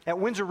At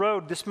Windsor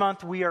Road this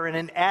month, we are in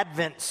an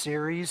Advent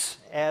series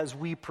as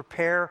we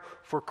prepare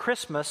for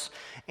Christmas,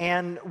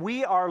 and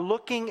we are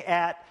looking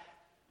at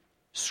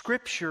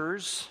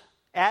scriptures,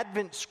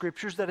 Advent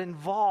scriptures that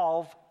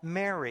involve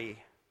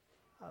Mary,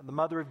 the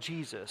mother of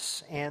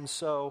Jesus. And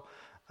so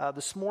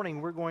this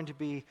morning we're going to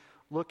be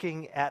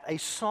looking at a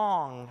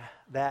song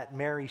that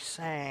Mary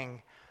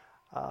sang,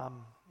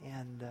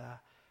 and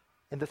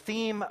the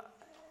theme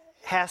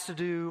has to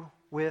do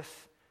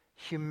with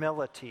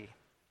humility.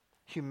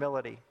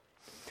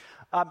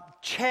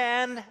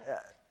 Chan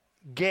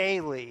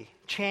Gailey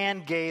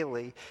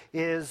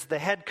is the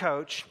head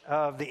coach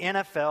of the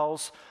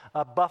NFL's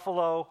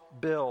Buffalo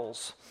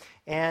Bills,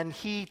 and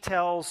he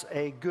tells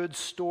a good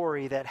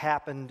story that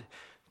happened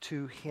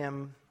to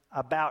him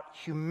about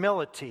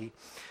humility.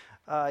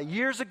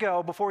 Years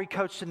ago, before he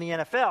coached in the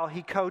NFL,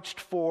 he coached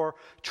for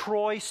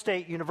Troy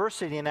State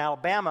University in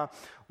Alabama,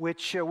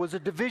 which was a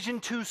Division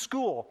II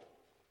school.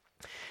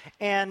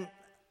 And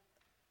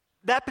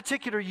that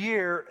particular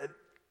year,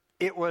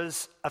 it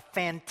was a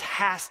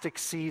fantastic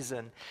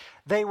season.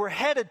 They were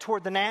headed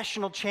toward the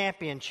national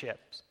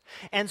championships.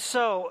 And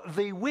so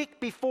the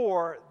week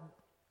before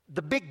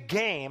the big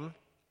game,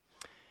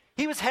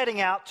 he was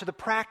heading out to the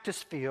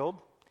practice field.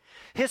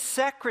 His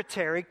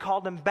secretary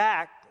called him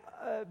back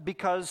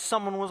because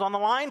someone was on the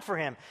line for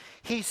him.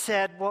 He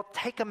said, well,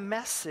 take a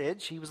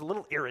message. He was a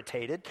little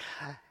irritated.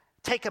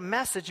 Take a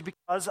message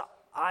because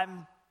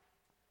I'm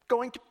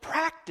going to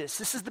practice.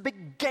 This is the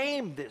big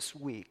game this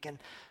week. And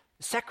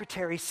the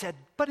secretary said,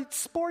 but it's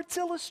Sports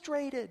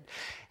Illustrated.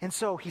 And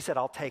so he said,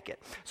 I'll take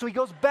it. So he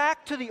goes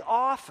back to the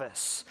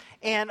office.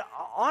 And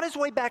on his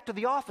way back to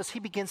the office, he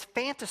begins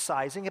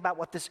fantasizing about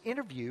what this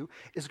interview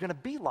is going to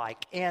be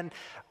like. And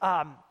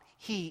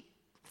he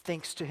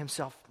thinks to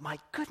himself, my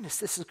goodness,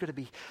 this is going to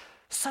be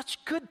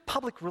such good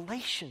public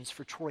relations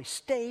for Troy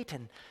State.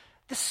 And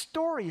this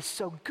story is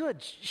so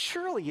good.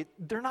 Surely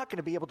they're not going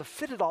to be able to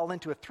fit it all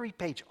into a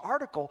 3-page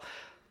article.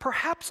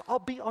 Perhaps I'll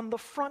be on the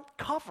front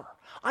cover.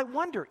 I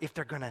wonder if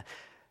they're going to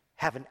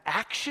have an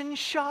action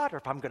shot or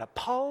if I'm going to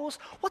pose.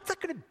 What's that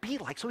going to be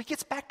like? So he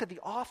gets back to the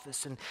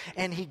office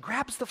and he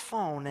grabs the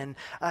phone and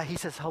he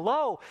says,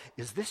 hello,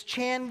 is this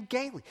Chan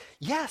Gailey?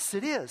 Yes,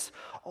 it is.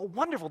 Oh,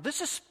 wonderful.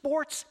 This is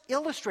Sports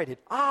Illustrated.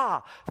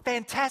 Ah,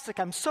 fantastic.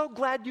 I'm so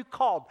glad you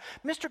called.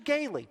 Mr.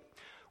 Gailey,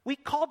 we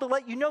called to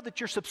let you know that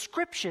your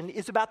subscription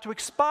is about to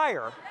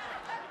expire.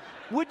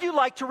 Would you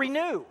like to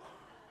renew?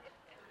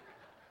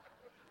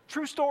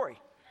 True story.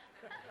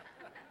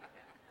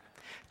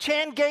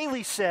 Chan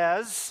Gailey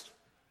says,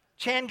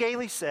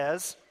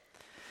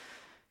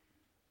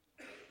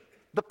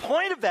 the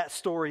point of that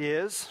story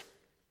is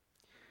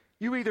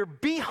you either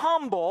be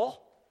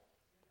humble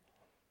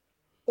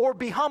or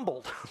be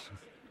humbled.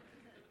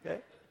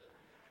 Okay?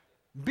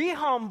 Be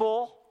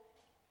humble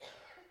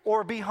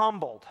or be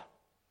humbled.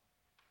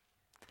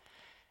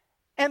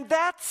 And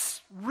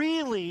that's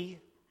really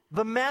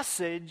the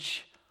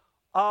message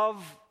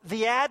of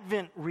the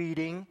Advent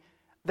reading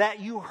that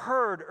you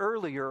heard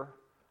earlier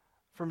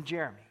from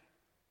Jeremy.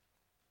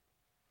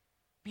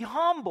 Be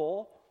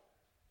humble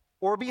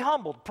or be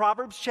humbled.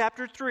 Proverbs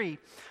chapter 3,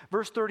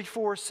 verse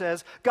 34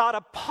 says, God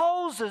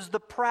opposes the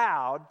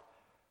proud,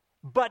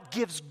 but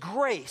gives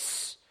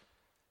grace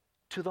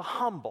to the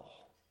humble.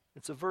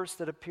 It's a verse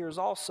that appears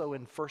also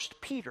in 1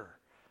 Peter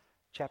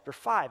chapter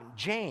 5 and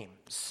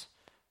James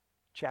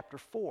chapter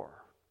 4.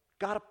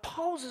 God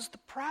opposes the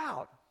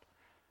proud.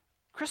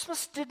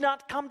 Christmas did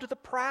not come to the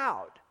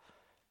proud.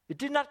 It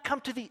did not come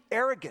to the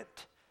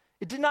arrogant.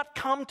 It did not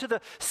come to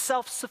the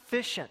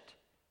self-sufficient.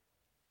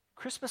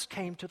 Christmas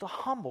came to the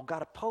humble.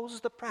 God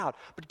opposes the proud,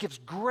 but gives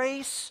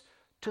grace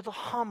to the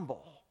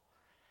humble.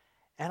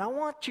 And I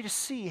want you to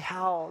see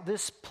how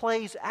this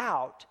plays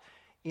out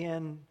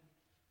in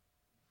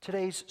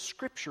today's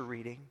scripture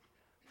reading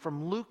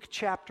from Luke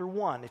chapter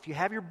 1. If you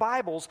have your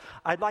Bibles,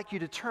 I'd like you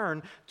to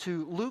turn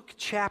to Luke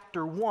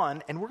chapter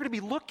 1, and we're going to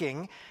be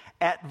looking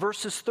at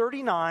verses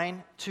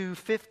 39 to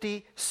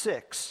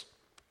 56.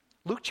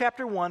 Luke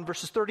chapter 1,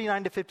 verses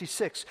 39 to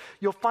 56.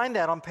 You'll find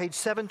that on page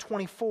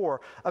 724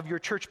 of your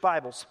church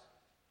Bibles.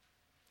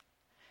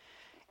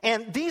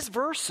 And these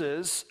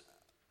verses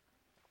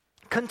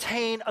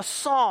contain a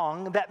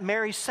song that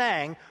Mary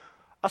sang,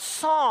 a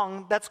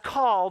song that's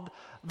called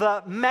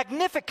the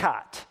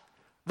Magnificat.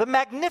 The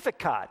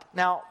Magnificat.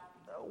 Now,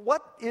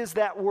 what is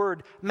that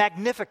word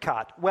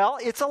Magnificat? Well,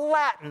 it's a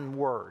Latin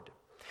word.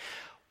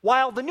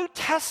 While the New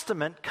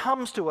Testament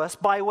comes to us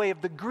by way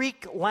of the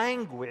Greek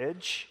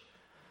language,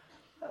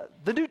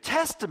 the New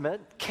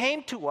Testament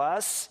came to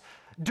us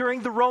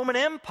during the Roman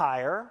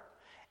Empire,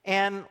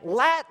 and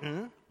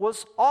Latin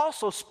was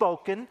also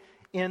spoken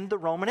in the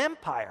Roman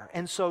Empire.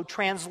 And so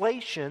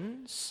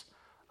translations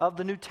of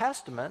the New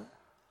Testament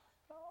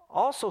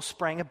also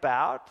sprang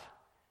about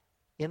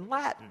in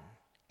Latin.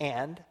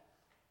 And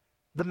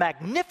the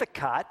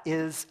Magnificat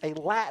is a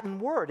Latin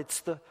word.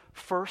 It's the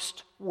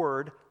first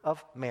word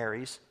of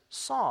Mary's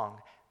song.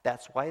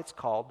 That's why it's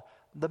called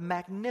the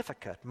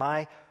Magnificat.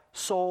 My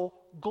soul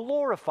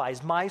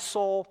glorifies, my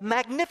soul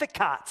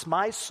magnificats,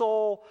 my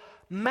soul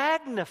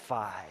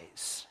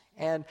magnifies.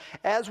 And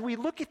as we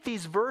look at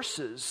these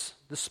verses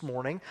this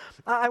morning,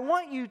 I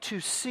want you to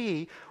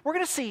see, we're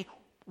going to see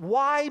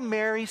why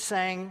Mary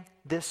sang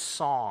this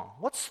song.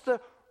 What's the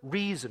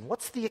reason?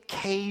 What's the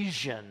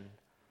occasion?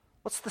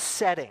 What's the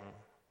setting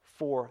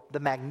for the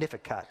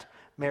Magnificat,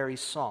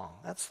 Mary's song?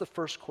 That's the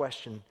first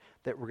question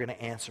that we're going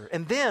to answer.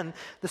 And then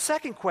the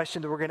second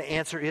question that we're going to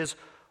answer is,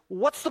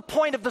 what's the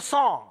point of the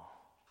song?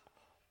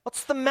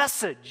 What's the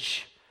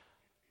message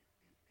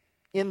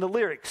in the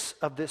lyrics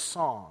of this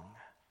song?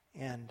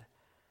 And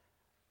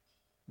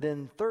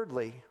then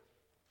thirdly,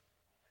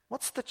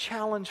 what's the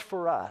challenge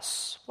for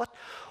us?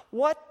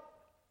 What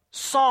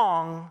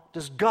song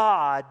does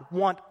God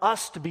want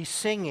us to be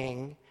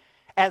singing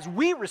as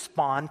we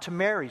respond to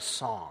Mary's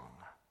song?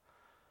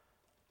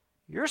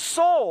 Your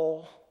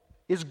soul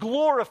is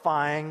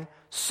glorifying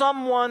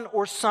someone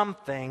or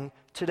something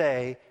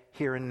today,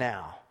 here and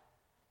now.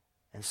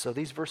 And so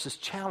these verses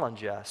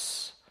challenge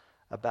us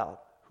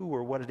about who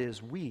or what it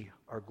is we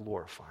are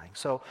glorifying.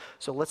 So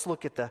let's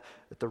look at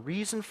the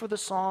reason for the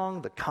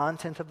song, the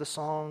content of the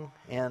song,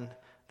 and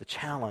the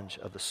challenge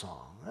of the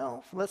song.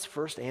 Well, let's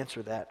first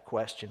answer that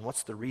question.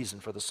 What's the reason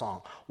for the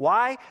song?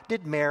 Why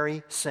did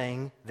Mary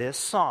sing this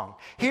song?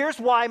 Here's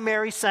why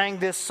Mary sang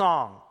this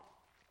song.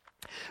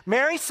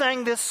 Mary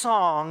sang this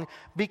song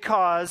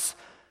because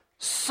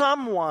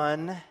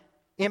someone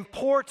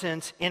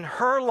important in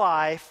her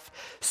life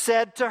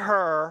said to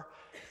her,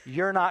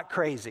 "You're not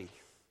crazy.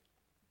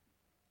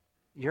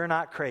 You're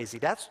not crazy."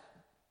 That's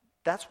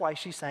why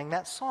she sang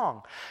that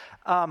song.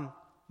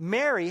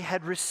 Mary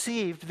had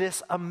received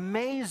this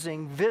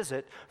amazing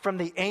visit from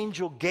the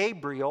angel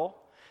Gabriel,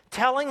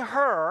 telling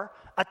her,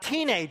 a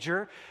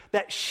teenager,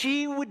 that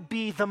she would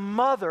be the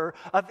mother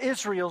of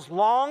Israel's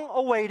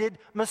long-awaited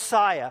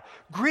Messiah.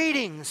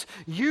 "Greetings,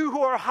 you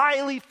who are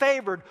highly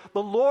favored.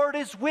 The Lord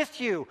is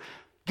with you."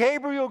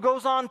 Gabriel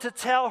goes on to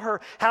tell her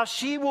how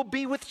she will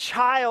be with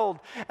child,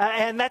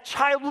 and that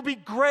child will be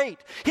great.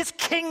 His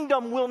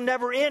kingdom will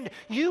never end.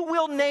 You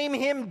will name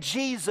him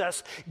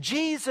Jesus.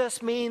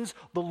 Jesus means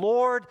the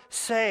Lord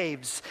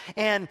saves.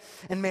 And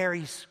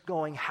Mary's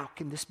going, "How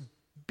can this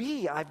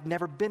be? I've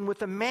never been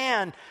with a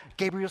man."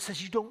 Gabriel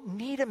says, "You don't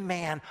need a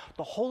man.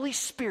 The Holy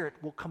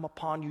Spirit will come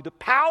upon you. The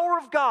power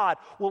of God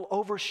will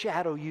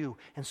overshadow you.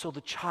 And so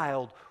the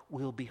child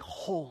will be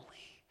holy."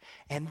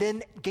 And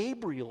then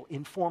Gabriel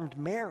informed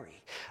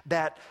Mary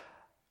that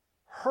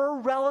her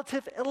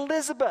relative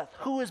Elizabeth,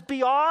 who is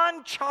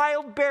beyond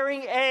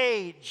childbearing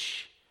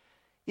age,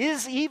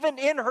 is even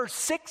in her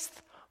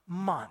 6th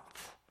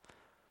month.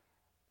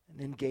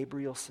 And then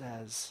Gabriel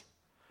says,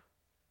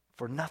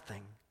 "For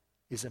nothing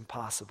is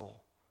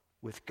impossible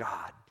with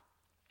God."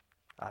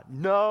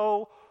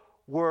 No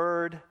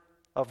word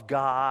of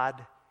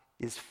God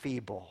is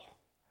feeble,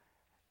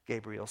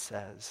 Gabriel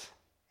says.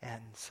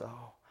 And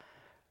so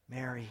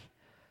Mary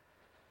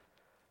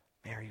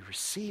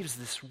receives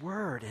this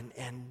word, and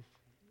in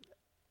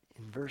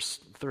verse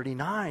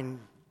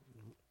 39,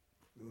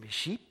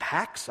 she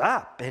packs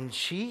up and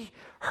she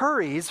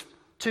hurries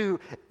to,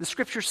 the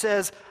scripture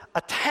says,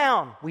 a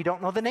town. We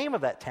don't know the name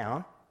of that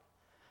town.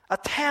 A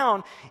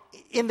town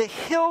in the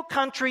hill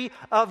country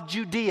of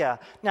Judea.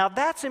 Now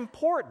that's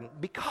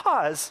important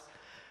because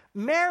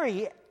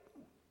Mary,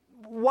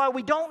 while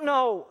we don't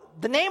know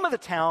the name of the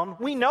town,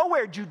 we know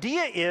where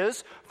Judea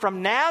is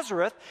from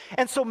Nazareth.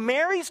 And so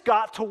Mary's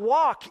got to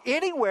walk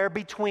anywhere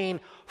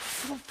between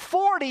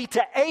 40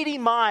 to 80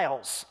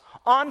 miles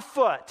on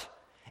foot.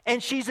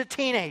 And she's a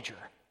teenager.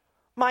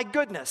 My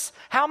goodness,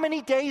 how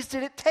many days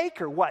did it take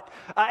her? What?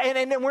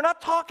 And we're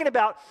not talking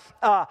about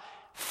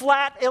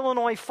flat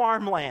Illinois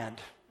farmland.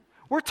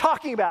 We're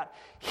talking about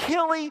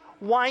hilly,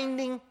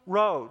 winding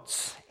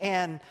roads.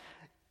 And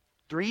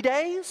 3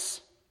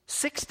 days?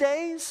 6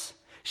 days?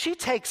 She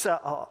takes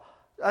a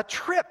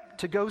trip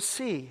to go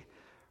see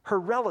her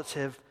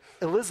relative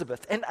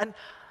Elizabeth. And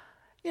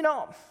you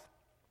know,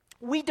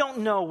 we don't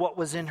know what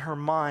was in her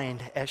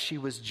mind as she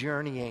was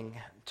journeying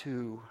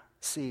to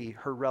see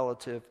her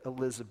relative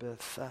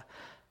Elizabeth.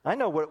 I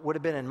know what would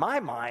have been in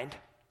my mind.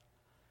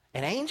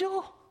 An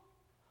angel?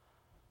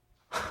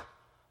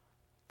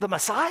 The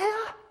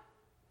Messiah?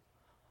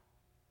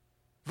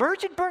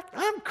 Virgin birth?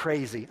 I'm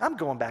crazy. I'm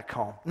going back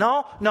home.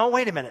 No,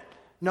 wait a minute.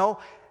 No.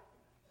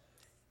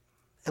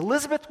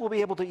 Elizabeth will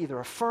be able to either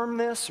affirm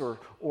this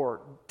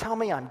or tell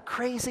me I'm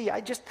crazy.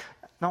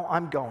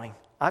 I'm going.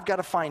 I've got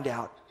to find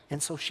out.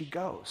 And so she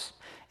goes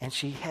and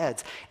she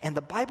heads. And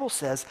the Bible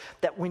says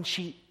that when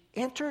she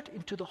entered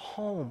into the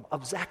home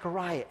of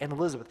Zechariah and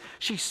Elizabeth,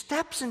 she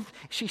steps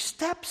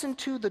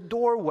into the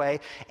doorway,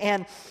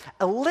 and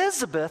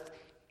Elizabeth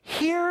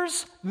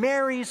hears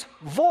Mary's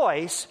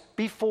voice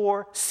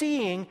before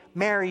seeing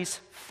Mary's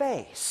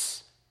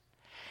face.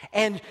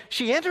 And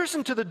she enters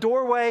into the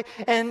doorway,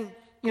 and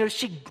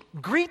she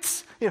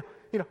greets,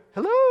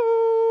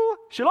 hello,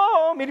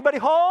 shalom, anybody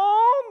home?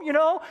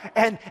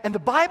 And the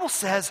Bible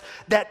says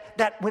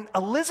that when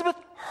Elizabeth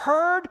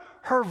heard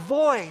her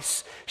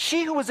voice,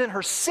 she who was in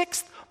her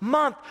 6th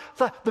month,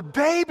 the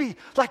baby,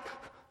 like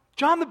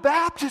John the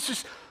Baptist,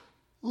 just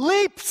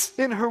leaps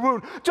in her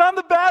womb. John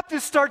the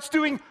Baptist starts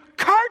doing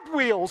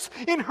cartwheels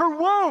in her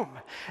womb.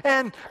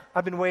 And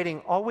I've been waiting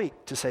all week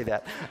to say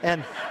that.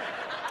 And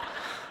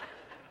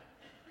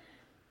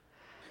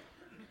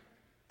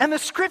the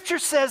scripture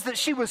says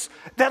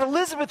that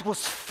Elizabeth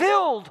was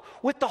filled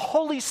with the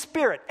Holy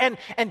Spirit. And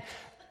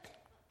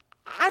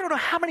I don't know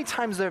how many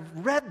times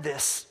I've read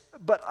this,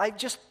 but I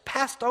just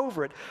passed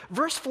over it.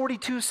 Verse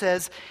 42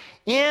 says,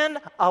 in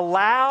a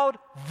loud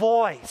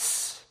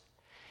voice.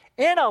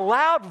 In a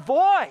loud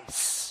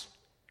voice.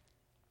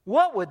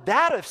 What would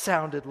that have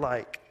sounded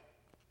like?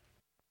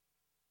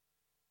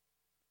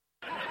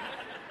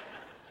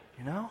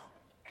 You know?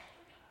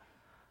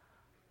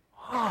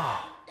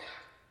 Oh.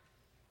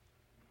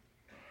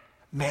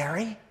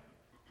 Mary,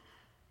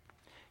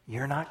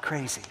 you're not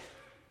crazy.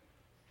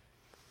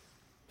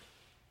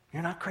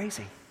 You're not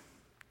crazy.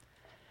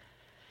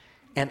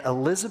 And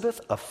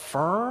Elizabeth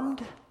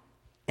affirmed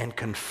and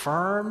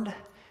confirmed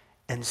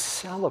and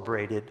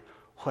celebrated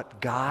what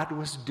God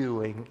was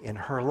doing in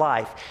her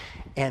life.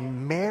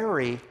 And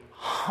Mary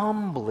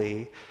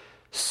humbly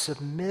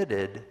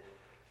submitted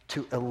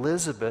to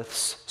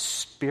Elizabeth's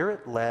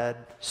Spirit-led,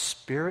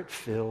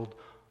 Spirit-filled,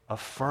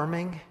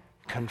 affirming,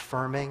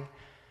 confirming,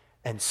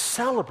 and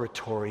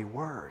celebratory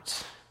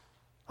words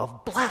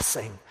of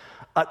blessing,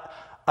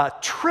 a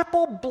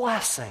triple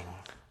blessing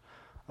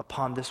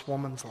upon this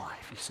woman's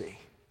life, you see.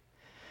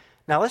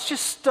 Now let's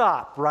just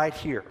stop right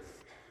here,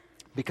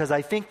 because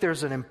I think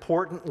there's an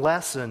important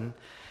lesson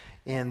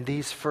in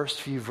these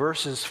first few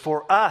verses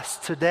for us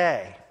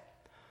today.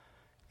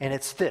 And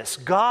it's this: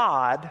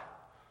 God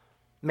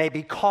may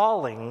be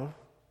calling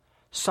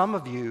some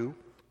of you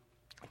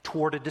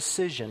toward a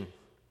decision,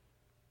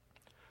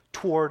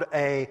 toward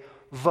a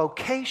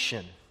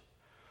vocation,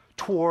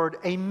 toward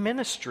a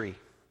ministry,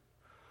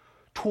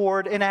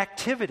 toward an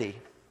activity,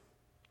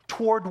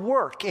 toward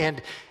work.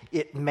 And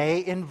it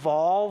may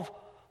involve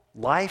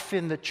life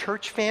in the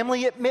church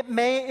family. It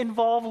may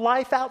involve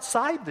life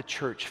outside the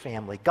church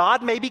family.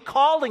 God may be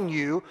calling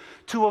you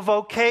to a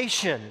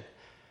vocation.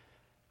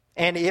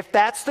 And if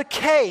that's the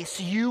case,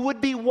 you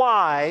would be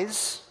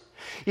wise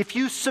if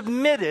you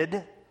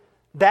submitted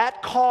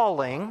that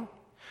calling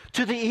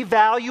to the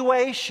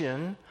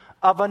evaluation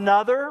of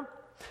another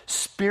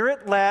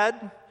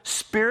Spirit-led,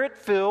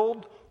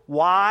 Spirit-filled,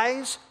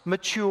 wise,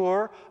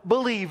 mature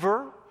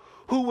believer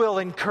who will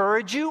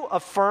encourage you,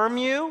 affirm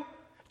you,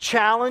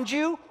 challenge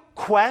you,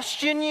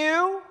 question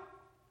you.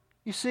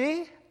 You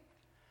see?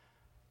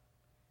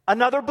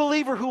 Another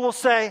believer who will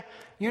say,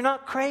 you're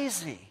not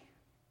crazy.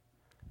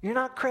 You're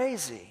not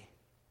crazy.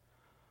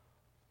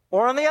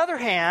 Or on the other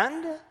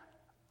hand,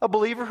 a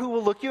believer who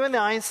will look you in the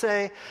eye and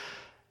say,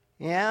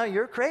 yeah,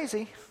 you're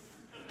crazy.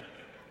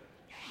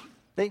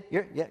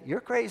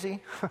 You're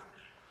crazy.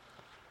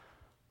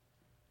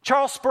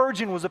 Charles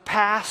Spurgeon was a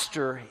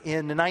pastor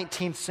in the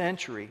 19th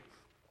century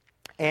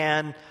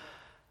and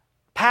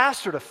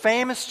pastored a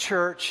famous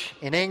church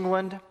in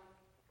England.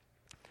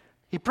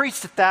 He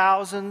preached to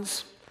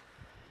thousands.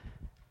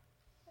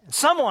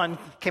 Someone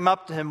came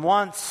up to him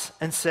once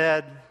and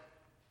said,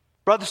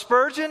 Brother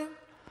Spurgeon,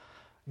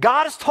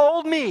 God has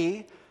told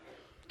me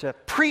to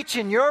preach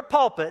in your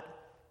pulpit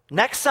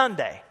next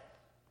Sunday.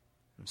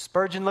 And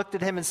Spurgeon looked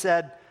at him and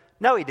said,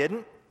 no, he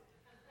didn't.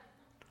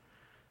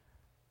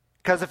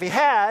 Because if he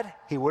had,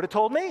 he would have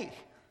told me.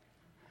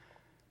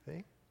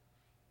 See?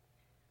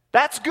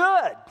 That's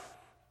good.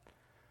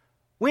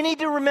 We need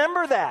to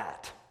remember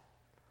that.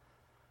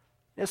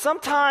 You know,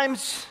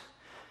 sometimes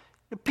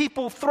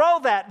people throw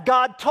that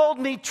God told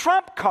me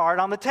trump card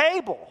on the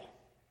table.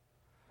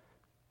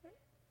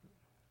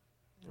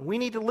 We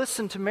need to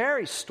listen to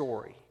Mary's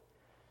story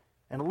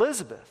and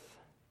Elizabeth.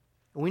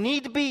 We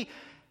need to be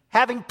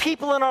having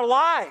people in our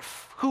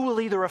life who will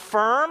either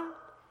affirm,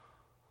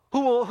 who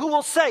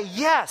will say,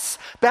 yes,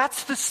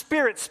 that's the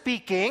Spirit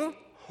speaking,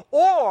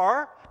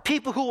 or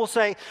people who will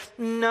say,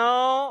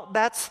 no,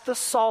 that's the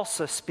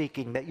salsa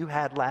speaking that you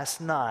had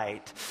last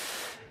night.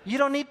 You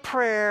don't need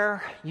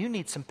prayer, you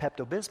need some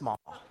Pepto-Bismol.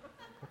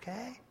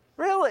 Okay?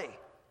 Really?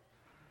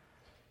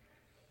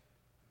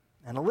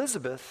 And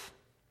Elizabeth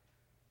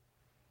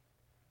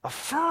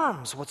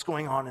affirms what's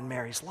going on in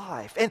Mary's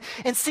life.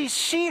 And see,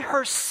 she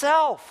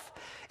herself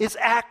is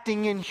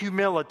acting in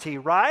humility,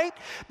 right?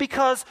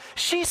 Because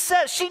she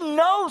says, she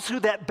knows who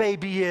that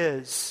baby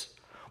is.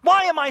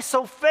 Why am I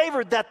so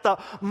favored that the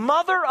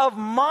mother of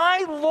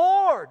my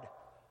Lord,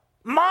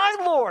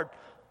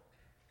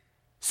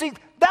 see,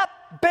 that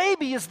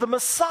baby is the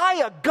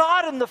Messiah,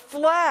 God in the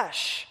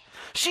flesh.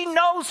 She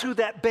knows who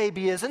that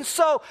baby is. And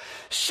so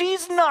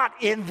she's not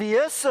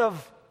envious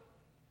of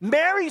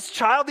Mary's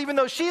child, even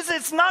though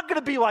it's not going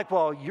to be like,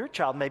 well, your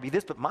child may be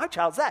this, but my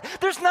child's that.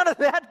 There's none of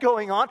that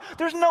going on.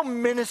 There's no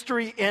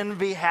ministry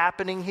envy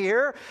happening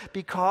here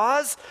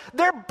because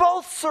they're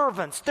both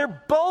servants.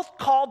 They're both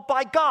called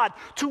by God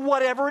to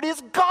whatever it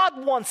is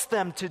God wants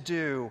them to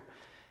do.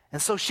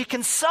 And so she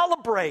can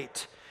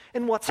celebrate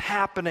in what's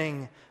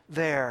happening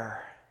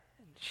there.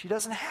 She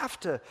doesn't have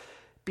to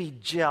be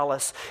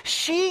jealous.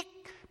 She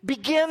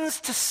begins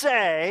to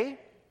say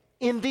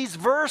in these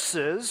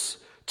verses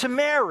to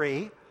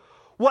Mary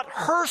what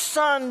her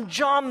son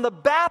John the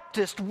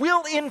Baptist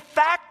will in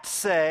fact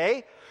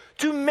say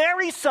to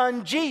Mary's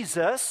son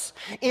Jesus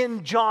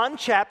in John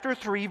chapter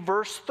 3,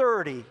 verse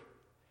 30.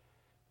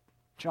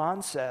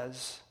 John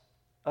says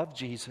of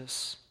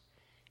Jesus,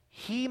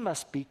 he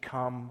must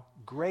become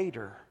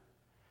greater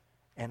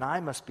and I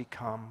must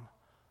become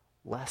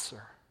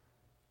lesser.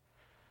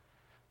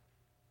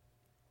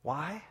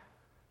 Why?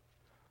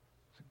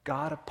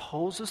 God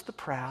opposes the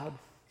proud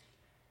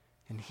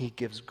and he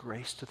gives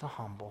grace to the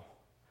humble.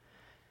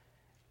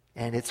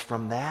 And it's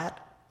from that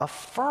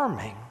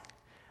affirming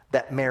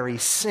that Mary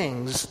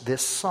sings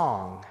this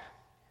song.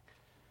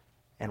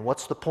 And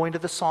what's the point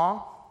of the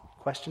song?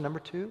 Question number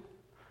 2.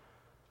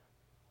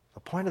 The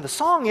point of the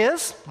song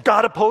is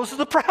God opposes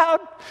the proud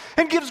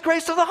and gives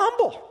grace to the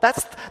humble.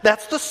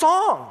 That's the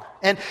song.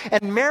 And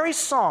Mary's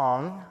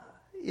song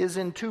is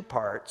in 2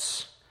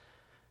 parts.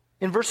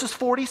 In verses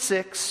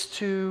 46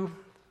 to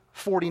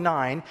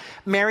 49,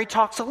 Mary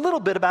talks a little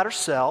bit about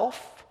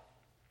herself.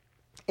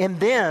 And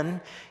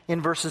then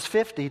in verses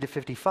 50 to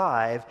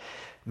 55,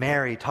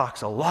 Mary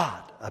talks a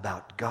lot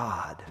about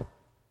God.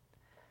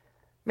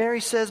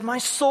 Mary says, my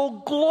soul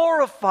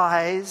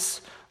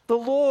glorifies the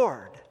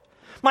Lord.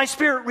 My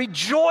spirit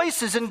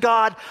rejoices in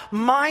God,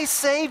 my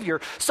Savior.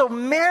 So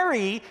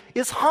Mary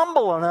is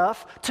humble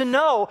enough to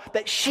know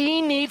that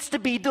she needs to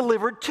be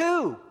delivered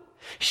too.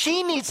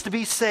 She needs to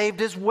be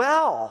saved as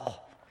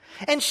well.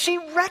 And she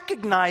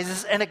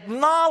recognizes and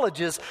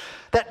acknowledges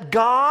that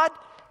God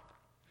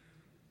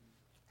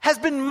has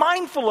been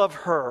mindful of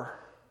her.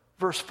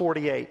 Verse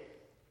 48.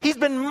 He's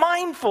been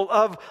mindful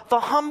of the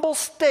humble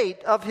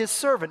state of his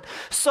servant.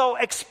 So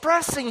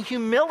expressing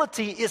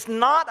humility is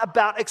not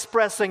about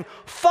expressing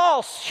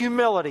false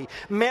humility.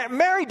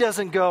 Mary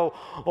doesn't go,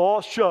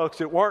 oh shucks,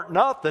 it weren't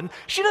nothing.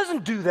 She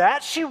doesn't do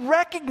that. She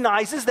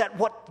recognizes that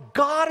what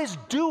God is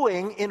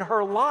doing in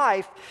her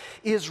life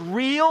is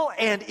real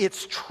and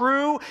it's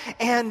true.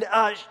 And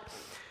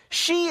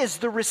she is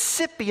the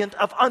recipient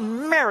of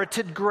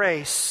unmerited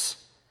grace.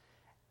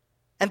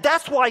 And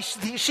that's why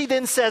she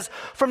then says,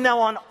 from now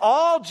on,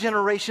 all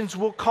generations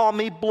will call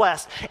me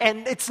blessed.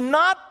 And it's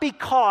not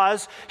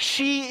because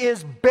she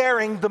is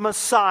bearing the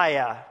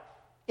Messiah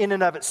in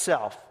and of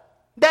itself.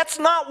 That's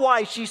not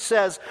why she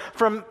says,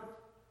 from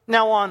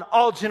now on,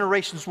 all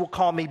generations will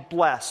call me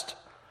blessed.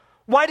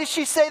 Why does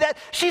she say that?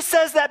 She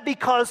says that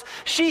because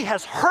she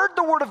has heard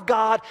the word of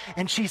God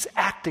and she's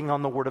acting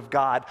on the word of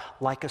God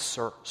like a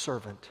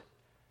servant.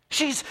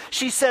 She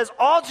says,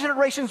 all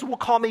generations will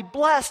call me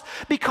blessed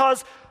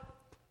because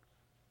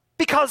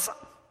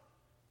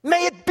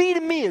may it be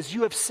to me as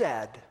you have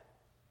said.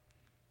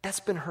 That's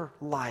been her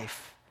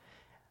life.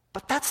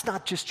 But that's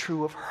not just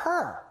true of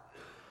her.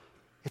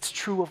 It's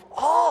true of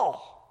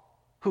all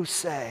who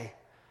say,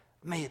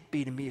 may it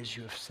be to me as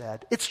you have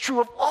said. It's true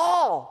of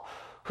all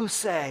who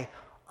say,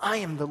 I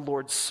am the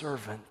Lord's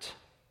servant.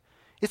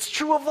 It's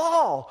true of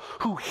all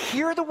who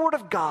hear the word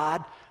of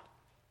God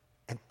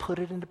and put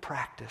it into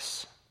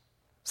practice.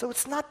 So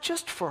it's not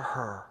just for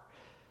her.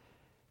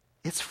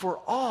 It's for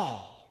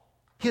all.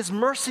 His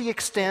mercy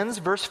extends,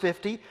 verse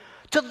 50,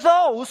 to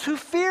those who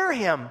fear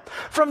him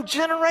from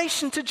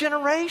generation to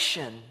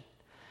generation.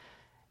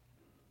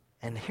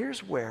 And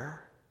here's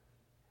where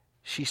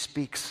she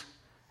speaks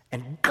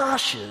and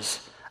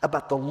gushes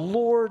about the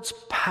Lord's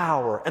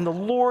power and the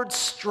Lord's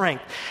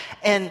strength.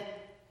 And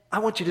I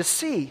want you to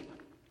see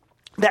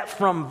that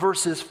from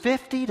verses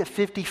 50 to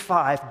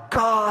 55,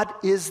 God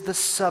is the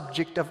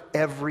subject of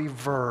every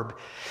verb.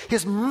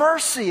 His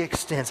mercy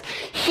extends.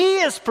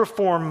 He has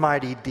performed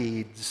mighty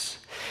deeds.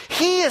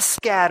 He has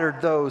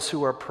scattered those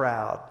who are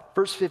proud.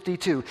 Verse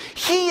 52,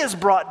 he has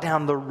brought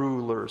down the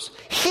rulers.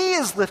 He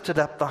has lifted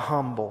up the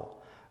humble.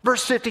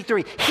 Verse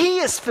 53, he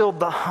has filled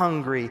the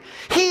hungry.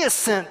 He has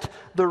sent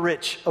the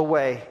rich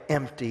away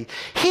empty.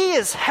 He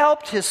has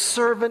helped his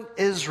servant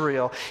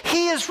Israel.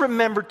 He has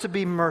remembered to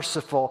be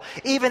merciful,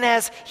 even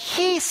as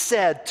he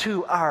said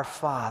to our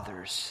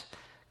fathers.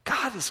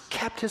 God has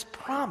kept his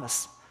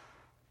promise.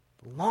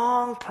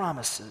 Long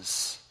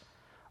promises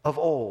of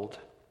old,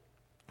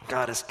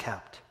 God has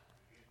kept.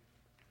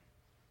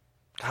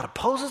 God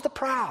opposes the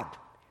proud.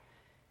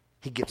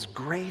 He gives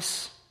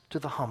grace to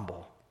the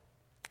humble.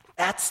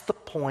 That's the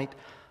point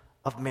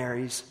of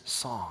Mary's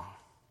song.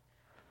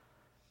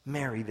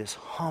 Mary, this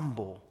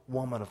humble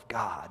woman of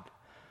God.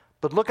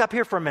 But look up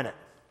here for a minute.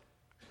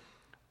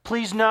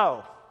 Please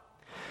know,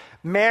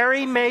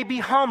 Mary may be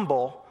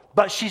humble,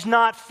 but she's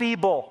not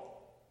feeble.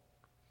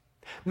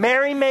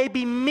 Mary may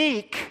be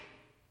meek,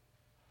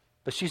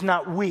 but she's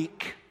not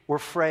weak or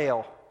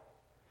frail.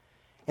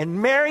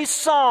 And Mary's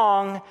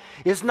song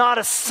is not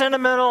a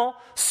sentimental,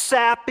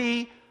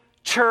 sappy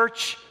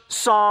church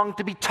song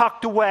to be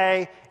tucked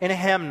away in a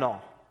hymnal.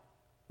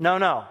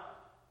 No.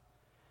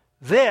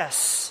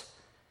 This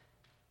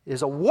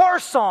is a war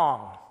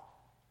song.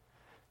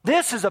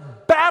 This is a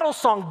battle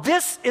song.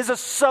 This is a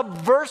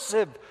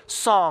subversive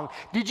song.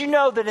 Did you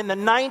know that in the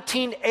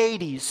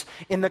 1980s,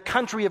 in the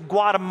country of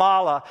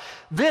Guatemala,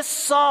 this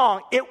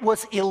song, it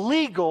was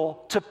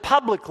illegal to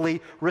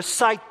publicly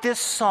recite this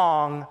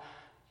song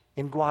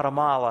in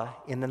Guatemala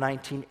in the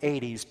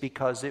 1980s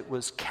because it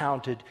was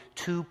counted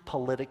too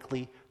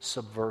politically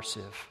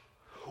subversive.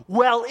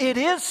 Well, it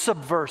is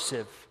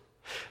subversive.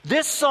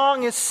 This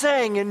song is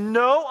saying in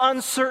no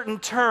uncertain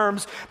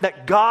terms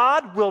that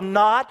God will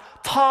not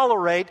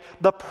tolerate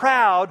the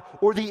proud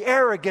or the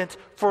arrogant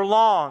for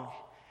long,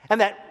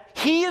 and that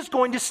He is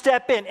going to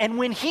step in. And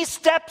when He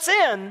steps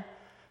in,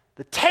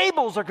 the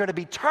tables are going to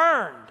be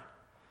turned.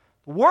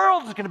 The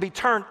world is going to be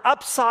turned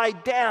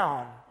upside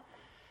down.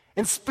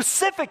 And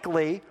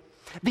specifically,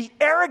 the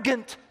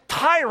arrogant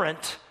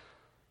tyrant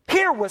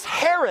here was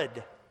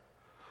Herod,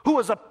 who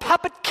was a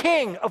puppet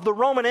king of the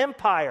Roman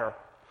Empire,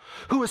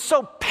 who was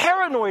so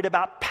paranoid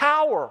about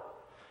power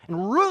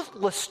and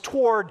ruthless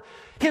toward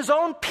his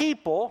own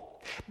people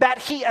that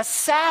he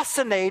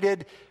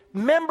assassinated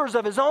members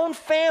of his own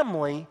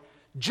family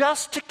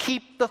just to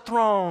keep the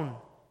throne.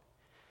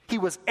 He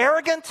was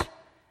arrogant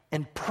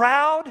and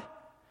proud.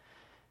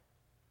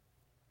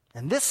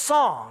 And this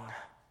song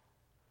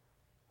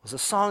was a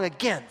song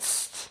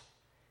against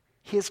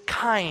his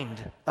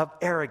kind of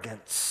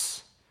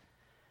arrogance.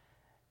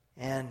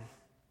 And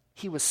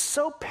he was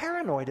so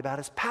paranoid about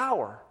his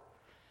power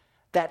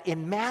that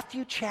in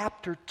Matthew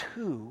chapter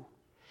 2,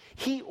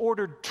 he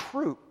ordered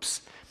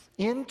troops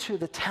into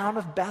the town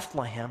of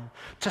Bethlehem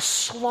to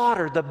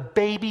slaughter the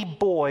baby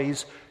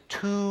boys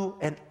 2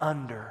 and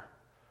under.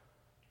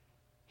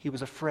 He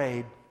was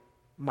afraid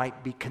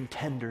might be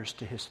contenders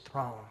to his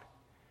throne.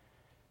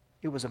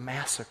 It was a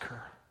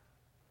massacre.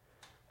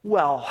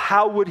 Well,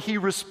 how would he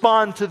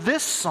respond to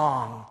this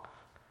song?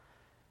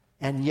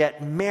 And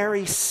yet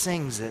Mary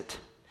sings it.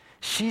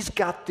 She's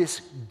got this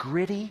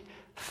gritty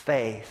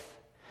faith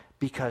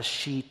because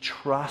she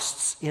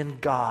trusts in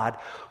God,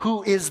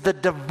 who is the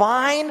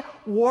divine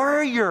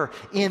warrior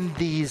in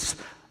these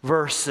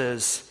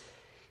verses.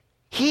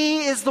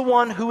 He is the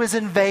one who is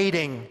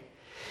invading.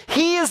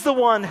 He is the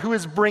one who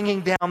is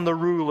bringing down the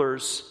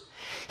rulers.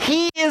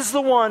 He is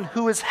the one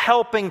who is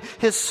helping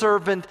his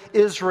servant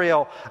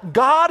Israel.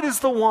 God is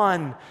the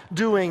one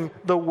doing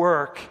the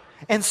work.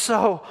 And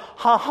so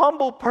a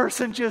humble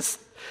person just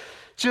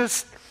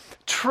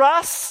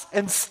trusts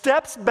and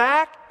steps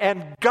back,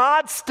 and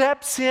God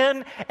steps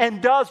in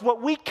and does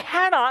what we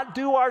cannot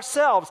do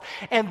ourselves.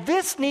 And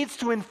this needs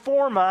to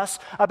inform us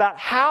about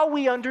how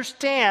we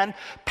understand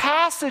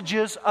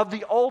passages of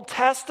the Old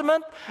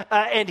Testament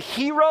and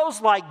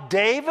heroes like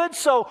David.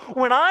 So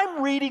when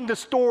I'm reading the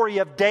story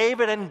of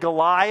David and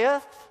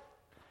Goliath,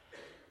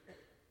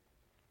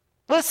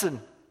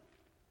 listen,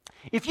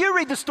 if you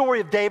read the story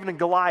of David and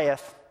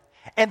Goliath,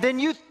 and then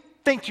you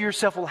think to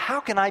yourself, well, how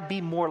can I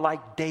be more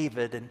like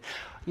David? And,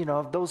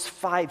 those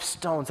 5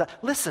 stones.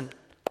 Listen,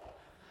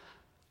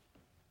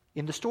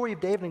 in the story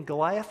of David and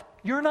Goliath,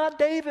 you're not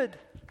David.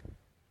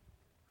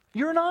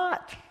 You're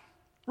not.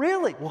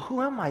 Really? Well,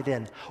 who am I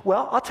then?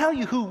 Well, I'll tell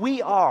you who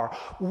we are.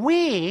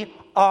 We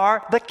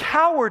are the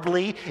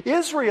cowardly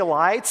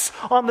Israelites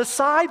on the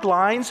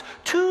sidelines,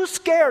 too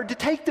scared to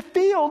take the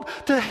field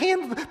to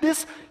handle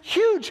this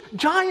huge,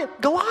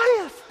 giant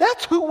Goliath.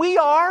 That's who we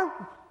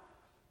are.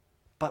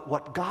 But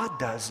what God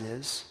does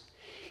is,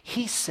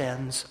 He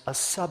sends a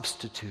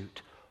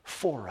substitute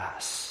for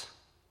us.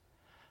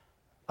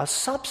 A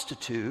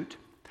substitute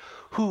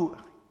who,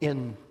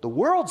 in the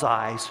world's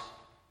eyes,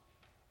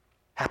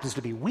 happens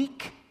to be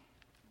weak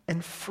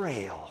and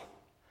frail.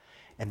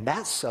 And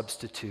that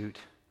substitute,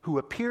 who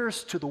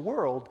appears to the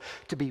world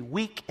to be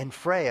weak and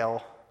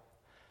frail,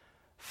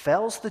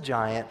 fells the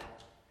giant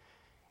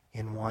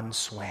in one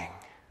swing.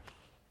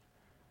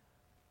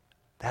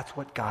 That's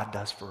what God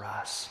does for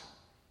us.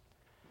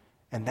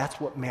 And that's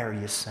what Mary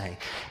is saying.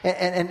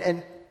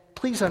 And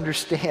please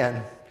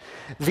understand,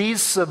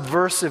 these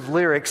subversive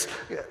lyrics,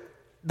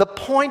 the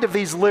point of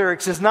these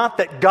lyrics is not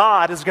that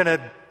God is going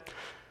to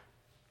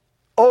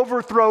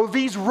overthrow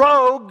these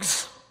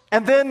rogues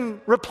and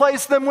then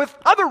replace them with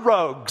other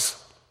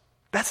rogues.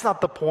 That's not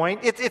the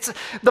point. It's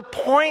the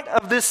point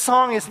of this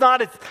song is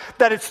not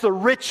that it's the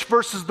rich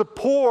versus the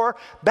poor.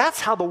 That's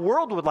how the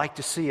world would like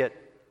to see it.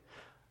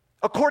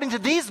 According to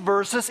these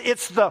verses,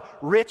 it's the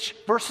rich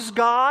versus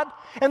God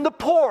and the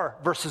poor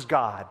versus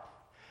God.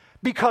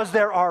 Because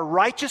there are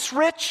righteous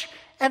rich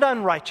and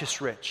unrighteous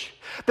rich.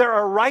 There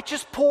are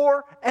righteous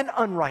poor and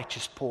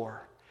unrighteous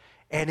poor.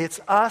 And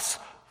it's us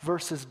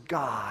versus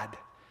God.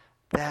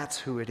 That's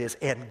who it is.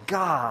 And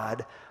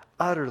God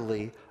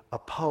utterly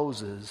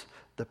opposes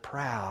the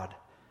proud,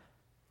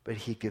 but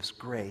He gives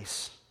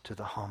grace to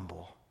the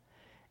humble.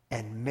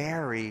 And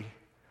Mary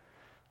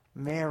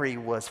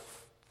was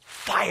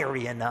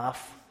fiery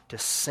enough to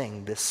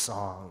sing this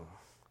song.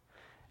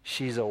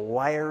 She's a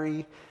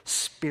wiry,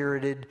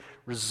 spirited,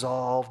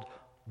 resolved,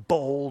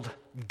 bold,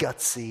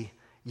 gutsy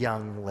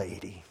young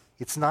lady.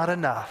 It's not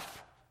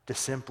enough to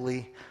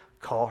simply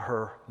call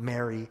her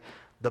Mary,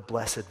 the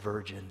Blessed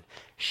Virgin.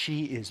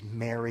 She is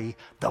Mary,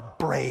 the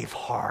brave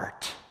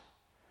heart.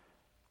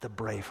 The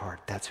brave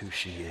heart, that's who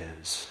she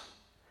is.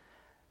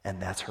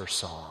 And that's her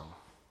song.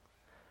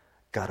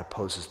 God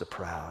opposes the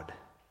proud,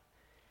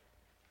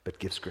 but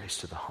gives grace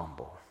to the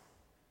humble.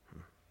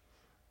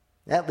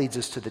 That leads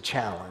us to the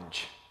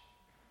challenge.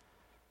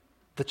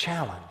 The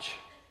challenge.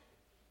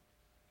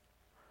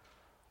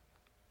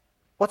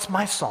 What's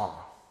my song?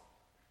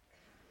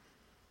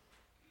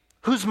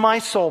 Who's my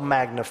soul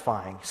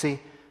magnifying? See,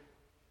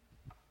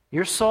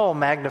 your soul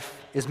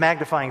is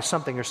magnifying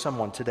something or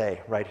someone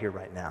today, right here,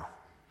 right now.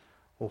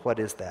 Well, what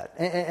is that?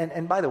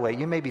 And by the way,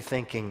 you may be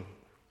thinking,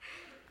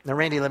 now,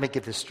 Randy, let me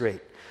get this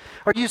straight.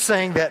 Are you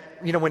saying that,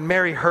 when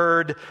Mary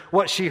heard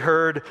what she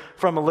heard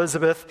from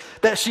Elizabeth,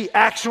 that she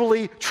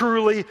actually,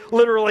 truly,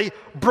 literally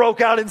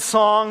broke out in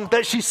song,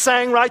 that she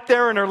sang right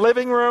there in her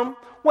living room?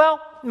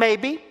 Well,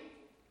 maybe.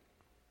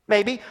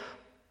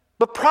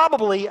 But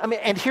probably,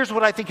 and here's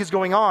what I think is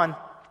going on.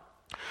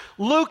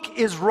 Luke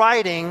is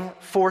writing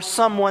for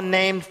someone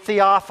named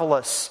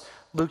Theophilus.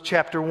 Luke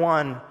chapter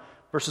 1,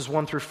 verses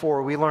 1 through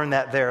 4, we learn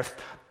that there.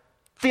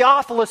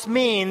 Theophilus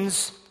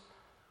means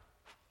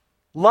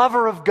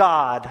lover of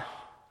God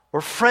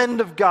or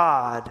friend of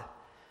God.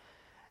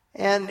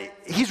 And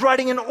he's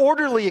writing an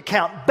orderly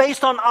account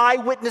based on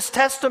eyewitness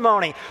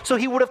testimony. So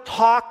he would have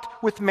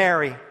talked with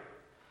Mary.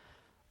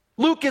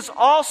 Luke is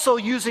also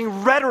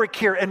using rhetoric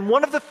here. And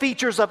one of the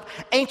features of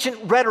ancient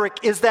rhetoric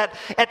is that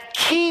at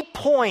key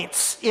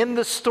points in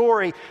the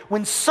story,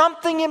 when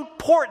something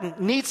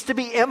important needs to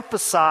be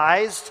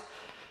emphasized,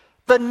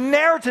 the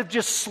narrative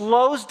just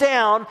slows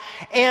down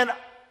and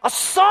a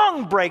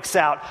song breaks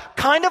out,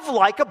 kind of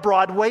like a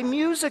Broadway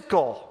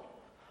musical.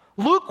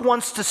 Luke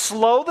wants to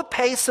slow the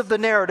pace of the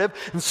narrative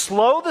and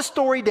slow the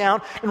story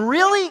down and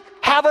really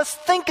have us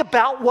think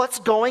about what's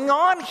going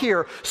on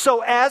here.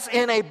 So as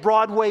in a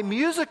Broadway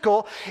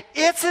musical,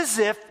 it's as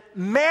if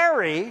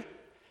Mary,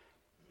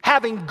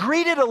 having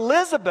greeted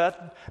Elizabeth,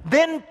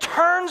 then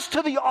turns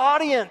to the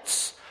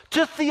audience,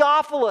 to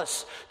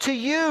Theophilus, to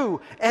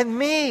you and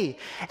me,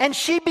 and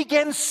she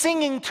begins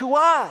singing to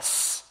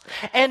us.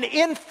 And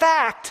in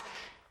fact,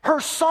 her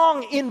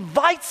song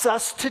invites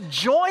us to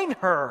join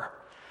her.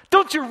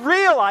 Don't you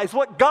realize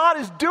what God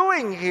is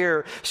doing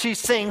here? She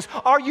sings,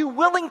 are you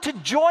willing to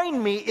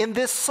join me in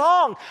this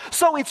song?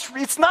 So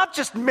it's not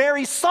just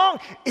Mary's song,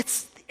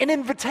 it's an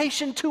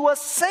invitation to a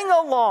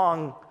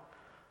sing-along.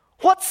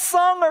 What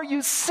song are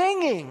you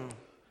singing?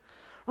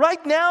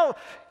 Right now,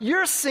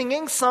 you're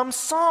singing some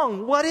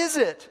song. What is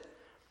it?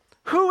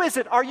 Who is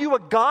it? Are you a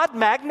God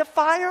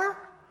magnifier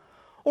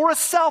or a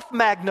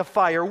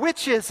self-magnifier?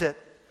 Which is it?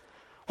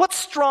 What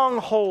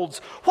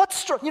strongholds?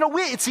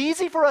 It's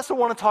easy for us to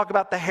want to talk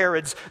about the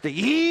Herods, the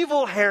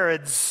evil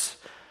Herods.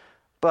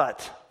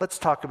 But let's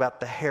talk about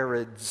the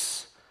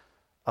Herods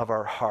of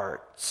our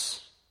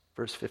hearts.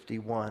 Verse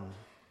 51.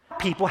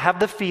 People have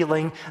the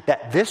feeling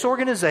that this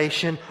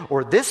organization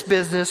or this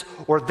business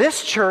or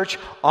this church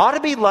ought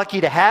to be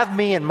lucky to have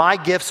me and my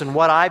gifts and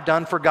what I've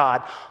done for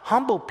God.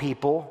 Humble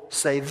people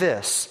say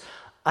this: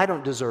 I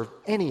don't deserve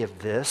any of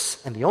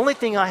this, and the only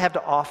thing I have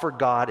to offer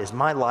God is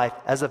my life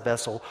as a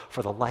vessel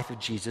for the life of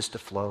Jesus to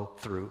flow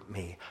through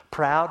me.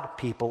 Proud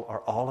people are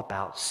all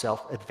about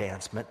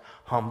self-advancement.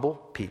 Humble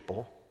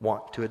people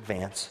want to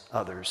advance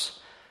others.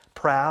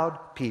 Proud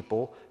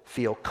people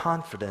feel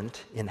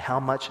confident in how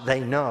much they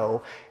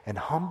know, and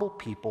humble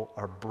people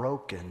are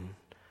broken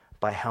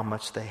by how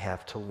much they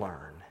have to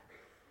learn.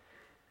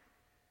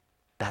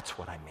 That's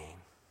what I mean.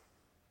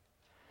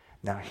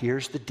 Now,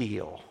 here's the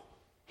deal.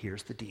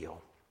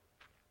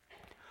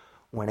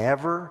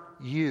 Whenever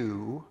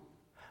you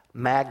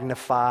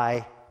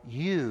magnify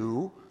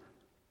you,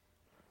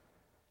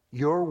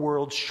 your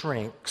world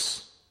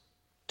shrinks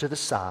to the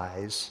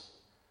size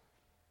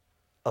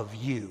of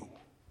you.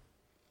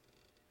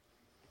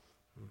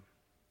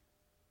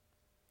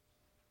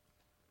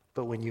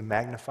 But when you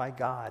magnify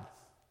God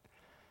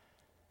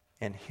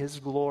and His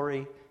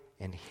glory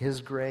and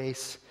His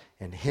grace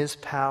and His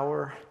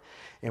power,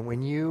 and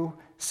when you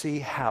see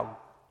how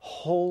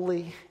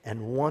holy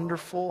and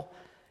wonderful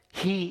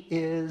He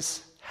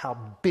is, how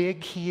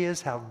big He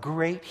is, how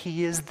great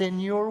He is, then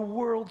your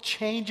world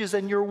changes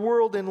and your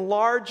world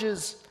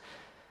enlarges.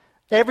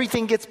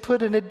 Everything gets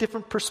put in a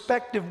different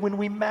perspective when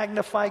we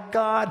magnify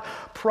God.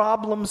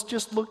 Problems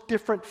just look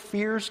different.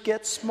 Fears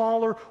get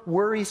smaller.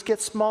 Worries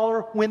get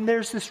smaller. When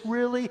there's this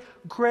really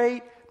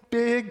great,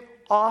 big,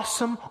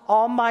 awesome,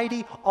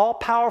 almighty,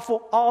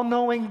 all-powerful,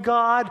 all-knowing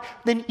God,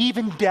 then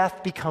even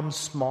death becomes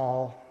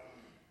small.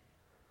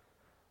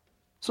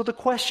 So the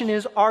question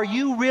is, are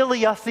you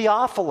really a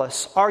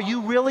Theophilus? Are you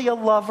really a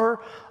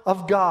lover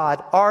of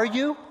God? Are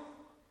you?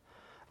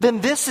 Then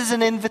this is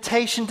an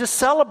invitation to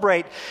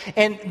celebrate.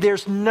 And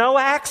there's no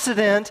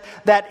accident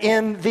that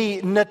in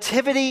the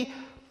nativity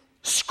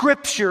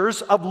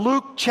scriptures of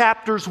Luke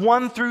chapters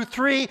 1 through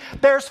 3,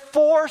 there's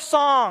 4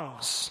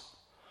 songs,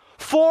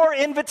 4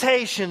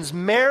 invitations.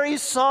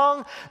 Mary's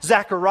song,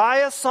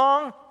 Zechariah's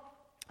song,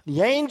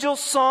 the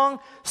angel's song,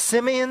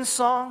 Simeon's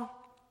song.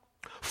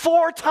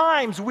 4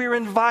 times we're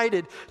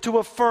invited to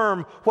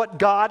affirm what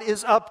God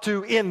is up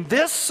to in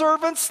this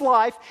servant's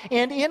life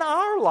and in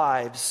our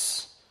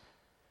lives.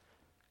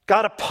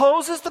 God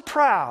opposes the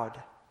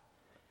proud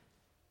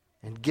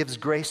and gives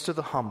grace to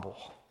the humble.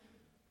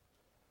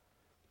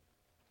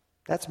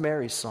 That's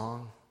Mary's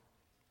song,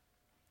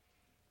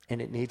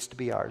 and it needs to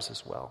be ours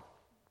as well.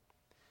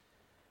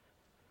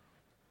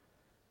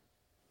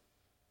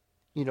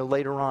 You know,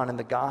 later on in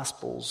the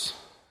Gospels,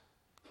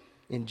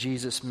 in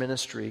Jesus'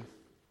 ministry,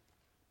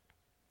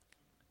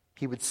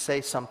 he would say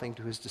something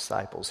to his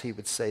disciples. He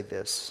would say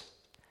this.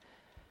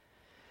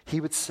 He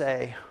would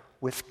say,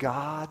 with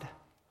God,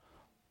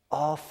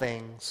 all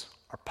things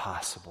are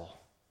possible.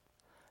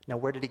 Now,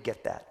 where did he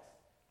get that?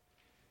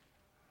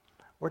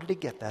 Where did he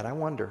get that? I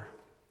wonder.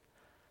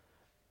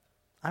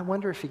 I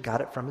wonder if he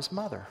got it from his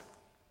mother.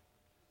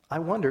 I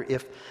wonder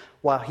if,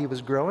 while he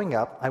was growing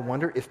up, I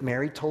wonder if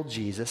Mary told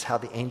Jesus how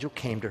the angel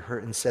came to her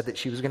and said that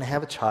she was going to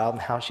have a child,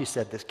 and how she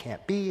said, this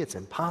can't be, it's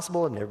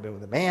impossible, I've never been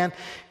with a man.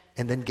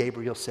 And then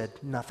Gabriel said,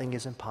 nothing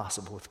is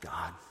impossible with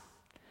God.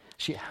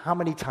 How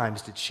many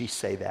times did she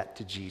say that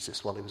to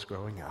Jesus while he was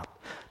growing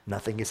up?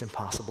 Nothing is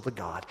impossible to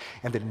God.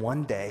 And then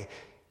one day,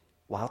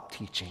 while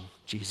teaching,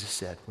 Jesus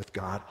said, with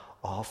God,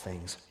 all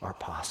things are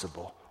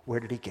possible.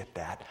 Where did he get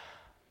that?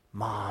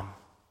 Mom,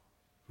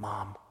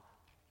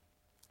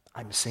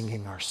 I'm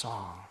singing our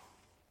song.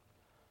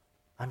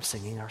 I'm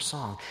singing our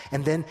song.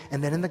 And then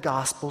in the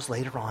Gospels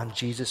later on,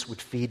 Jesus would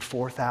feed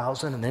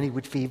 4,000, and then he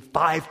would feed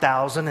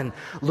 5,000. And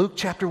Luke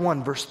chapter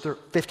 1, verse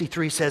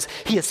 53 says,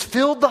 he has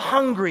filled the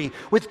hungry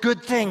with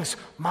good things.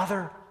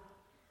 Mother,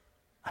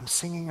 I'm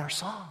singing our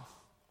song.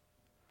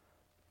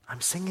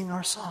 I'm singing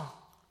our song.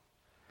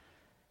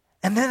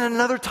 And then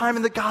another time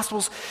in the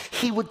Gospels,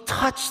 he would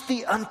touch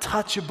the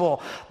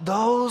untouchable,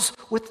 those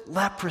with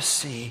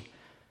leprosy.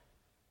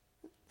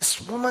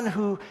 This woman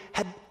who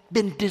had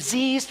been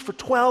diseased for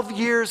 12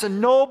 years and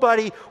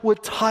nobody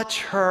would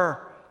touch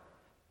her.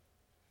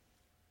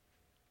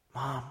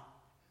 Mom,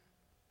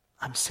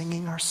 I'm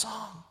singing our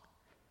song.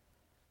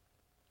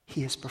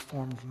 He has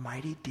performed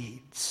mighty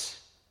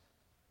deeds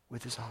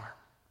with his arm.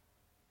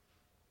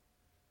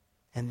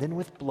 And then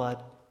with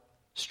blood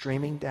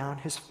streaming down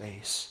his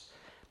face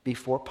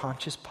before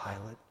Pontius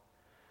Pilate,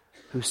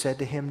 who said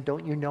to him,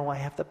 don't you know I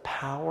have the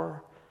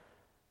power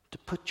to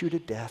put you to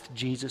death?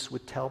 Jesus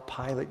would tell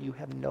Pilate, you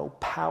have no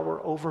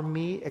power over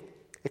me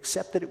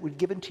except that it would be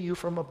given to you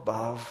from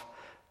above.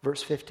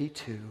 Verse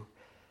 52,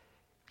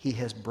 he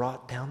has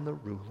brought down the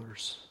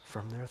rulers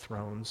from their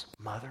thrones.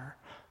 Mother,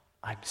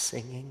 I'm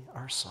singing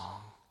our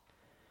song.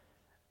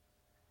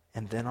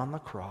 And then on the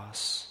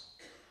cross,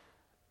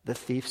 the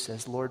thief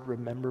says, Lord,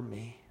 remember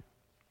me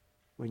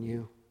when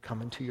you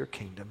come into your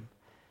kingdom.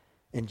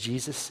 And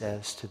Jesus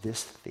says to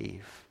this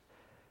thief,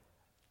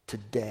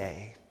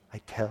 today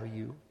I tell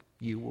you,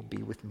 you will be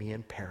with me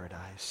in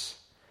paradise.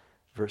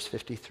 Verse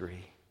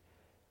 53,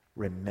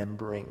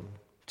 remembering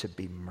to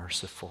be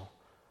merciful.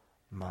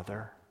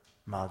 Mother,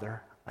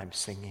 I'm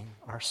singing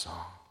our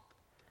song.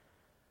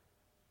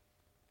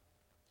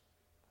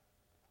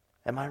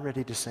 Am I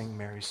ready to sing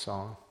Mary's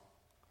song?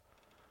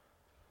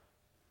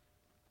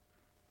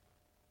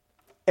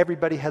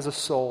 Everybody has a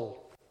soul.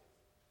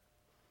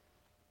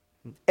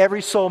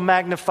 Every soul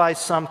magnifies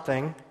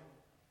something.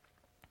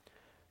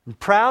 And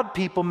proud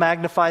people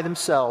magnify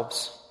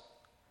themselves.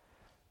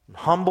 And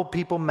humble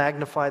people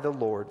magnify the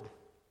Lord.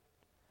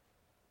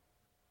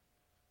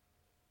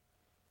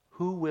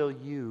 Who will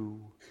you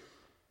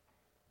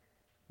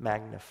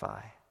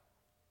magnify?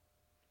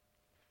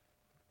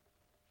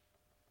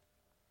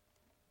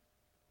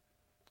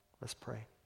 Let's pray.